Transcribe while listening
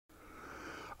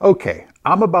Okay,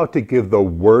 I'm about to give the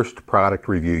worst product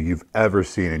review you've ever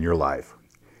seen in your life.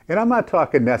 And I'm not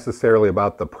talking necessarily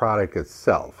about the product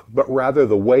itself, but rather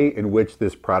the way in which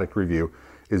this product review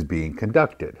is being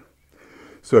conducted.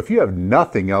 So if you have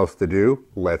nothing else to do,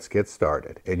 let's get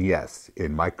started. And yes,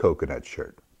 in my coconut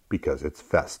shirt, because it's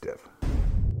festive.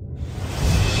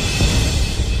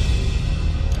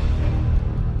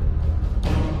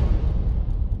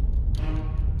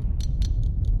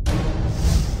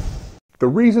 The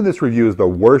reason this review is the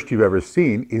worst you've ever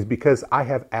seen is because I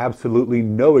have absolutely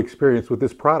no experience with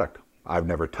this product. I've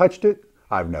never touched it.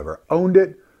 I've never owned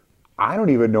it. I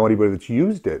don't even know anybody that's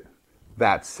used it.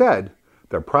 That said,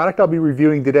 the product I'll be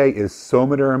reviewing today is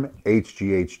Somaderm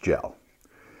HGH Gel.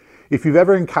 If you've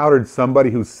ever encountered somebody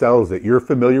who sells it, you're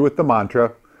familiar with the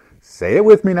mantra. Say it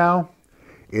with me now.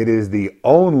 It is the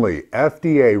only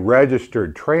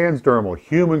FDA-registered transdermal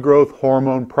human growth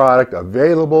hormone product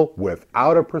available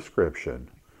without a prescription.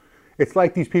 It's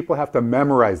like these people have to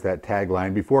memorize that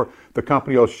tagline before the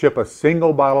company will ship a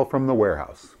single bottle from the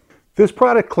warehouse. This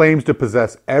product claims to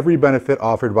possess every benefit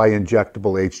offered by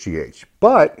injectable HGH,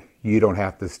 but you don't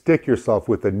have to stick yourself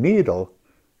with a needle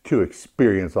to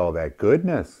experience all that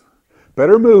goodness.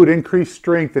 Better mood, increased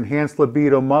strength, enhanced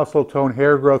libido, muscle tone,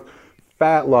 hair growth,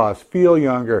 fat loss, feel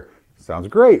younger. Sounds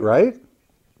great, right?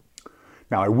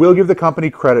 Now, I will give the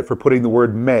company credit for putting the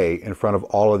word may in front of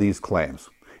all of these claims.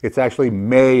 It's actually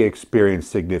may experience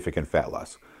significant fat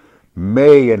loss,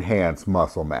 may enhance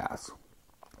muscle mass.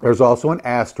 There's also an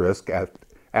asterisk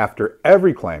after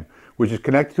every claim, which is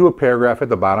connected to a paragraph at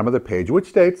the bottom of the page, which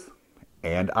states,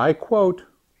 and I quote,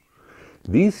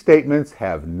 "These statements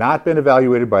have not been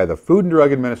evaluated by the Food and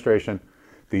Drug Administration.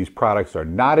 These products are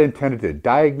not intended to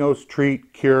diagnose,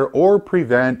 treat, cure, or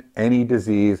prevent any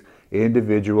disease.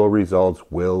 Individual results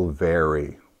will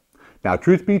vary." Now,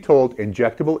 truth be told,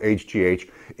 injectable HGH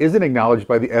isn't acknowledged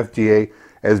by the FDA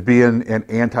as being an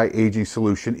anti-aging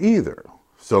solution either.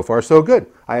 So far, so good.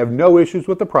 I have no issues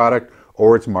with the product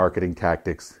or its marketing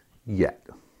tactics yet.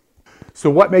 So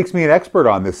what makes me an expert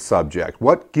on this subject?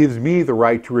 What gives me the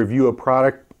right to review a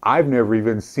product I've never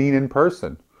even seen in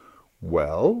person?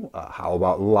 Well, how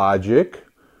about logic,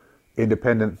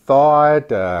 independent thought,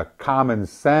 common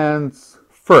sense?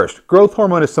 First, growth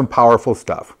hormone is some powerful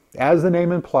stuff. As the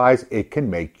name implies, it can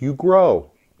make you grow.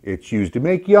 It's used to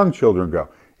make young children grow.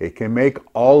 It can make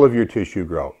all of your tissue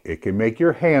grow. It can make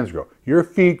your hands grow, your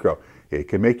feet grow. It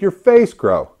can make your face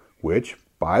grow, which,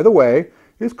 by the way,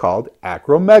 is called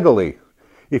acromegaly.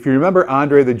 If you remember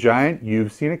Andre the Giant,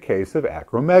 you've seen a case of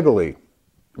acromegaly.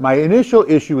 My initial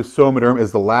issue with Somaderm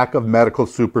is the lack of medical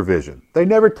supervision. They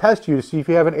never test you to see if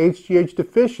you have an HGH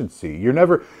deficiency. You're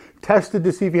never tested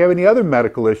to see if you have any other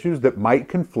medical issues that might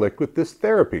conflict with this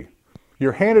therapy.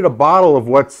 You're handed a bottle of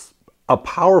what's a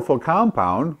powerful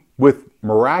compound with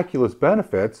miraculous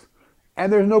benefits,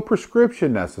 and there's no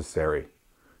prescription necessary.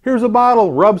 Here's a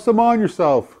bottle, rub some on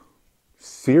yourself.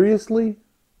 Seriously?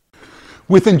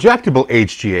 With injectable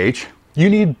HGH, you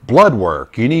need blood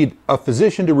work. You need a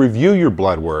physician to review your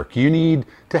blood work. You need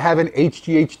to have an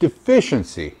HGH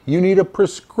deficiency. You need a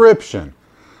prescription.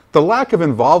 The lack of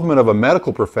involvement of a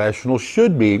medical professional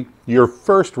should be your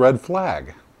first red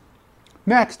flag.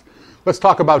 Next, let's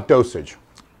talk about dosage.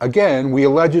 Again, we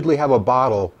allegedly have a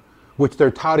bottle which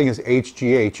they're touting as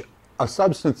HGH, a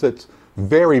substance that's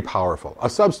very powerful, a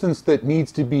substance that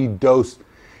needs to be dosed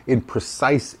in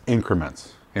precise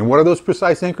increments. And what are those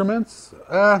precise increments?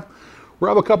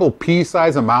 Rub a couple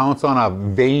pea-sized amounts on a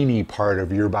veiny part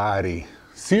of your body.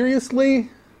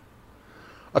 Seriously?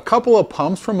 A couple of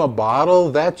pumps from a bottle,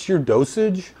 that's your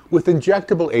dosage? With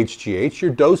injectable HGH,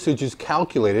 your dosage is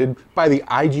calculated by the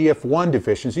IGF-1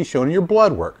 deficiency shown in your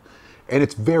blood work, and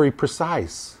it's very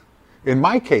precise. In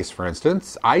my case, for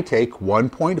instance, I take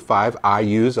 1.5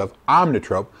 IUs of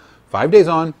Omnitrope, 5 days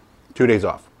on, 2 days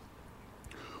off.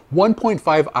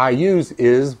 1.5 IUs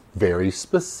is very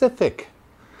specific.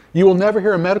 You will never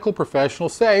hear a medical professional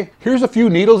say, here's a few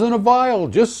needles in a vial,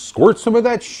 just squirt some of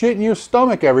that shit in your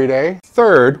stomach every day.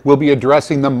 Third, we'll be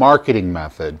addressing the marketing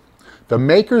method. The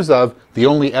makers of the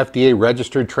only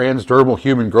FDA-registered transdermal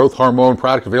human growth hormone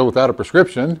product available without a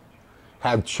prescription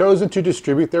have chosen to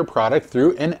distribute their product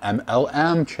through an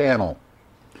MLM channel.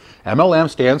 MLM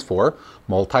stands for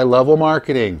multi-level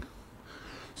marketing.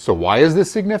 So why is this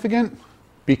significant?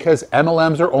 Because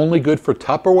MLMs are only good for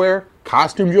Tupperware,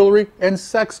 costume jewelry, and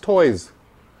sex toys.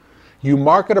 You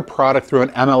market a product through an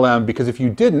MLM because if you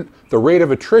didn't, the rate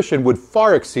of attrition would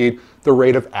far exceed the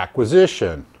rate of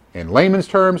acquisition. In layman's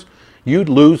terms, you'd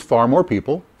lose far more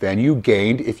people than you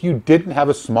gained if you didn't have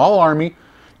a small army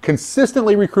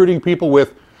consistently recruiting people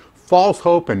with false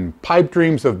hope and pipe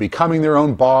dreams of becoming their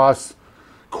own boss,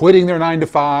 quitting their 9 to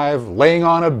 5, laying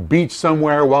on a beach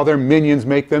somewhere while their minions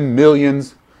make them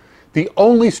millions. The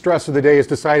only stress of the day is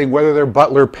deciding whether their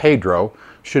butler, Pedro,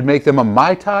 should make them a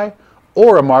Mai Tai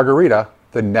or a margarita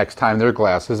the next time their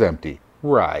glass is empty.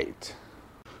 Right.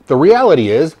 The reality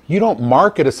is, you don't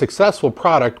market a successful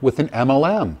product with an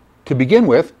MLM. To begin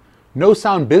with, no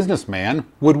sound businessman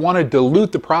would want to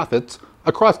dilute the profits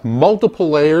across multiple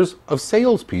layers of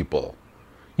salespeople.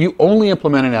 You only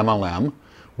implement an MLM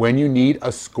when you need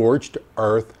a scorched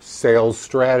earth sales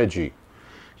strategy.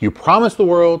 You promise the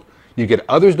world, you get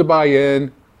others to buy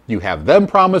in, you have them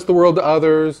promise the world to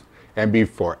others, and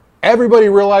before everybody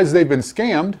realizes they've been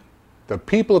scammed, the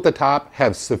people at the top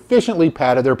have sufficiently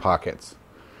padded their pockets.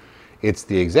 It's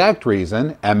the exact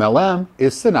reason MLM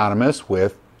is synonymous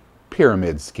with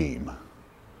pyramid scheme.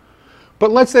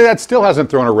 But let's say that still hasn't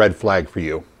thrown a red flag for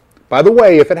you. By the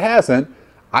way, if it hasn't,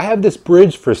 I have this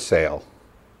bridge for sale,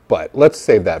 but let's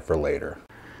save that for later.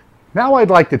 Now I'd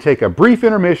like to take a brief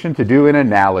intermission to do an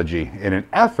analogy in an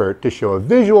effort to show a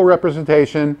visual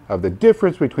representation of the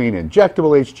difference between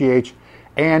injectable HGH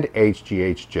and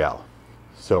HGH gel.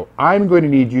 So I'm going to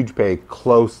need you to pay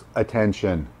close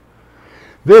attention.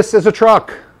 This is a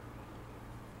truck.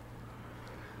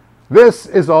 This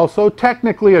is also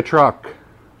technically a truck.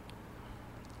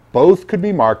 Both could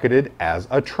be marketed as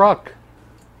a truck.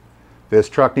 This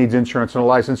truck needs insurance and a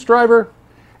licensed driver,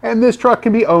 and this truck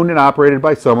can be owned and operated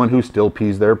by someone who still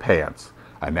pees their pants.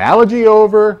 Analogy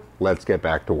over, let's get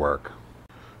back to work.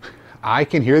 I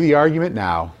can hear the argument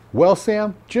now. Well,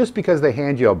 Sam, just because they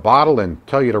hand you a bottle and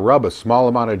tell you to rub a small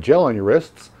amount of gel on your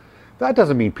wrists, that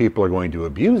doesn't mean people are going to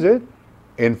abuse it.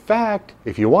 In fact,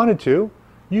 if you wanted to,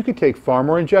 you could take far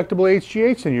more injectable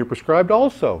HGH than you're prescribed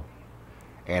also.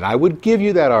 And I would give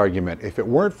you that argument if it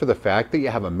weren't for the fact that you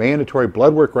have a mandatory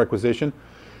blood work requisition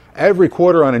every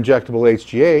quarter on injectable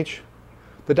HGH.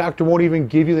 The doctor won't even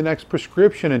give you the next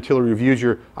prescription until he reviews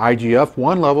your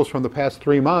IGF-1 levels from the past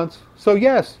 3 months. So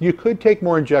yes, you could take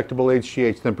more injectable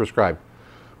HGH than prescribed,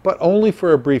 but only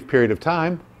for a brief period of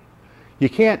time. You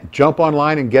can't jump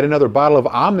online and get another bottle of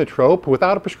Omnitrope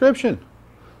without a prescription,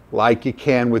 like you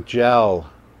can with gel.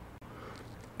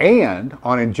 And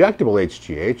on injectable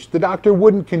HGH, the doctor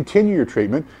wouldn't continue your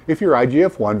treatment if your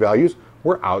IGF-1 values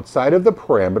were outside of the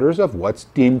parameters of what's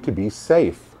deemed to be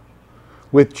safe.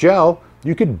 With gel,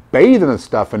 you could bathe in the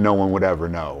stuff and no one would ever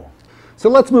know. So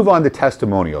let's move on to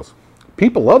testimonials.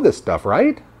 People love this stuff,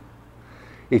 right?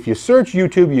 If you search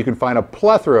YouTube, you can find a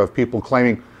plethora of people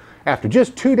claiming, after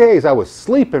just 2 days, I was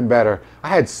sleeping better. I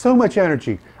had so much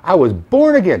energy. I was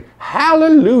born again.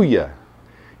 Hallelujah.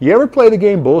 You ever play the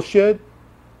game Bullshit?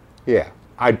 Yeah,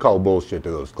 I'd call bullshit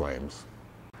to those claims.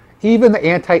 Even the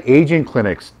anti-aging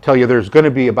clinics tell you there's going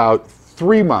to be about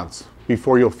 3 months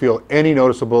before you'll feel any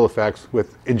noticeable effects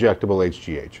with injectable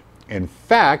HGH. In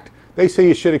fact, they say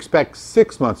you should expect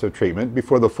 6 months of treatment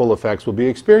before the full effects will be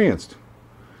experienced.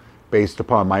 Based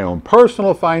upon my own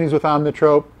personal findings with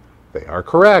Omnitrope, they are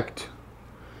correct.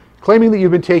 Claiming that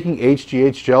you've been taking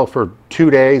HGH gel for 2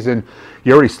 days and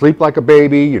you already sleep like a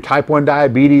baby, your type 1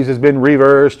 diabetes has been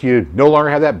reversed, you no longer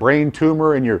have that brain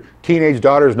tumor, and your teenage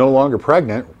daughter is no longer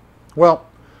pregnant. Well,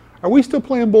 are we still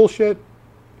playing bullshit?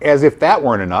 As if that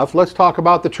weren't enough, let's talk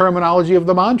about the terminology of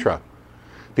the mantra.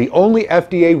 The only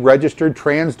FDA-registered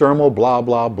transdermal blah,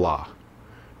 blah, blah.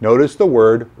 Notice the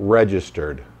word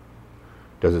registered.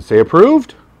 Does it say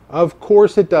approved? Of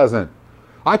course it doesn't.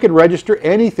 I could register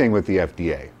anything with the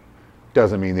FDA.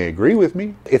 Doesn't mean they agree with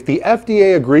me. If the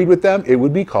FDA agreed with them, it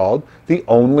would be called the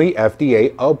only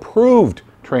FDA-approved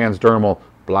transdermal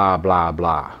blah, blah,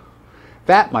 blah.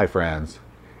 That, my friends,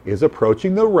 is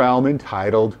approaching the realm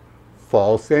entitled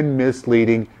false and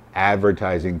misleading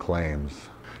advertising claims.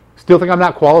 Still think I'm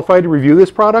not qualified to review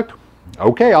this product?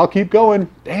 Okay, I'll keep going.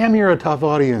 Damn, you're a tough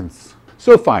audience.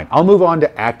 So fine, I'll move on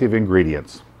to active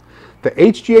ingredients. The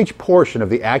HGH portion of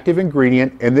the active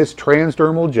ingredient in this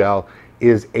transdermal gel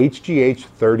is HGH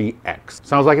 30X.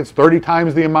 Sounds like it's 30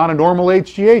 times the amount of normal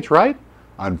HGH, right?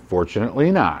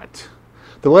 Unfortunately not.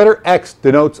 The letter X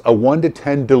denotes a 1 to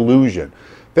 10 dilution.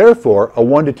 Therefore, a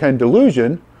 1 to 10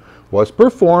 dilution was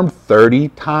performed 30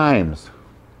 times,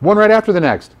 one right after the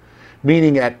next,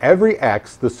 meaning at every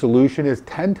X, the solution is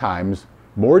 10 times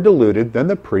more diluted than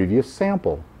the previous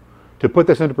sample. To put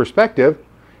this into perspective,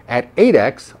 at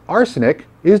 8X, arsenic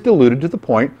is diluted to the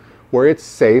point where it's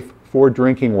safe for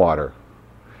drinking water.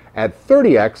 At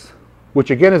 30X, which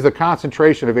again is the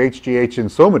concentration of HGH in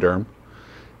Somaderm,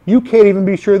 you can't even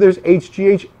be sure there's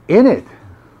HGH in it.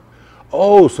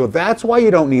 Oh, so that's why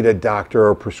you don't need a doctor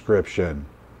or prescription.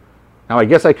 Now, I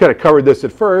guess I could have covered this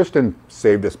at first and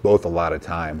saved us both a lot of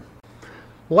time.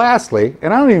 Lastly,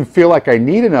 and I don't even feel like I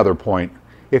need another point,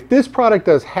 If this product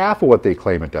does half of what they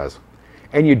claim it does,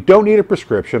 and you don't need a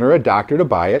prescription or a doctor to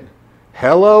buy it,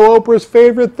 hello, Oprah's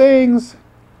favorite things.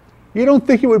 You don't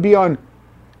think it would be on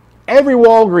every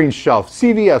Walgreens shelf,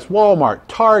 CVS, Walmart,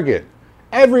 Target,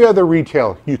 every other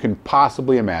retail you can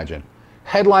possibly imagine.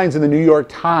 Headlines in the New York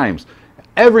Times,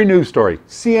 every news story,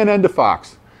 CNN to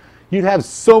Fox. You'd have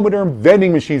Somaderm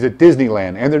vending machines at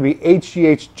Disneyland, and there'd be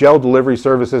HGH gel delivery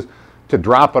services to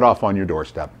drop it off on your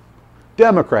doorstep.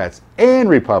 Democrats and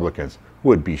Republicans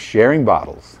would be sharing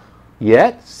bottles.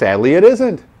 Yet, sadly, it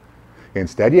isn't.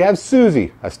 Instead, you have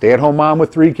Susie, a stay-at-home mom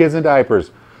with 3 kids in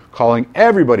diapers, calling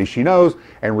everybody she knows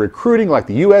and recruiting like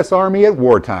the U.S. Army at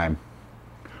wartime.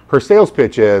 Her sales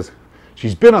pitch is,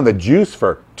 she's been on the juice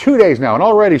for 2 days now, and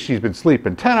already she's been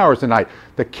sleeping 10 hours a night.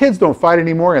 The kids don't fight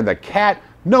anymore, and the cat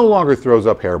no longer throws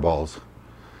up hairballs.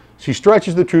 She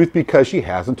stretches the truth because she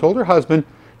hasn't told her husband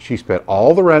she spent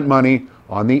all the rent money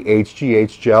on the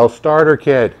HGH Gel Starter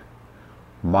Kit.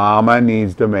 Mama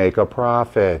needs to make a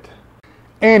profit.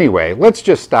 Anyway, let's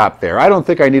just stop there. I don't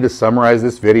think I need to summarize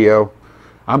this video.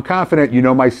 I'm confident you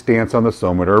know my stance on the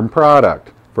Somaderm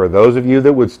product. For those of you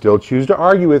that would still choose to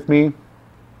argue with me,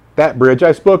 that bridge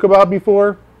I spoke about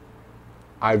before,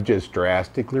 I've just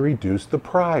drastically reduced the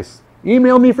price.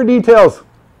 Email me for details.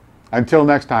 Until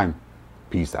next time,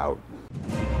 peace out.